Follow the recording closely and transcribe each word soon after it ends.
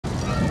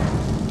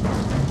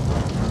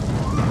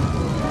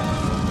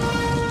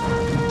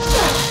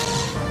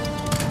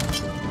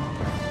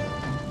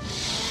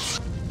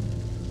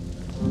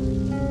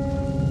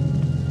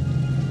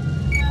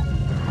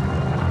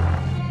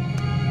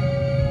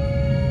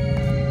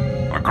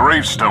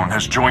gravestone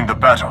has joined the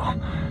battle,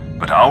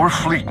 but our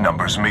fleet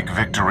numbers make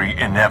victory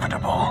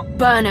inevitable.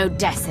 Burn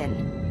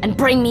Odessen, and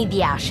bring me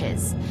the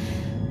ashes.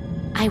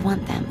 I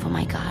want them for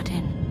my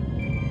garden.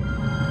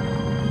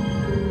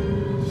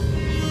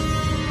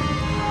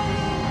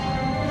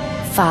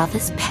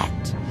 Father's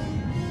pet.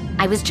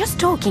 I was just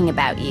talking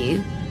about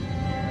you.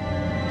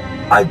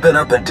 I've been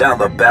up and down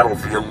the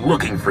battlefield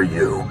looking for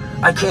you.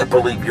 I can't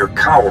believe you're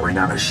cowering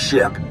on a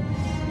ship.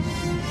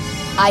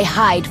 I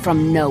hide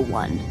from no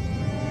one.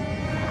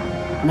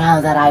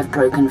 Now that I've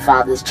broken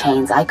Father's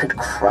chains, I could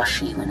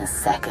crush you in a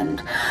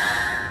second.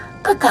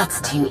 But that's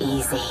too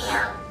easy.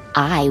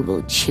 I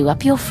will chew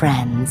up your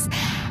friends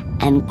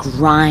and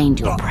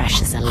grind your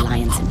precious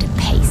alliance into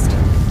paste.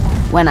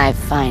 When I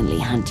finally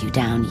hunt you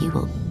down, you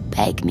will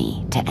beg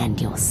me to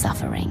end your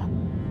suffering.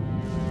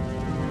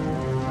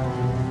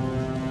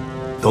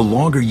 The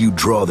longer you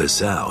draw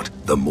this out,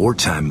 the more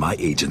time my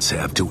agents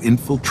have to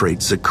infiltrate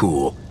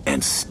Zakul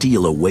and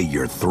steal away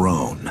your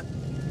throne.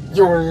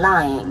 You're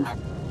lying.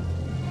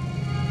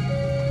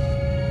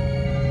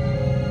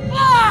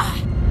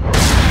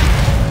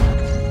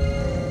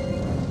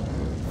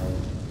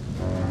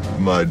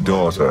 My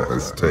daughter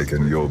has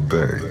taken your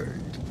bait.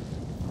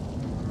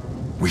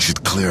 We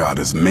should clear out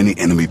as many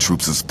enemy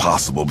troops as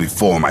possible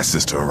before my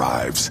sister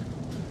arrives.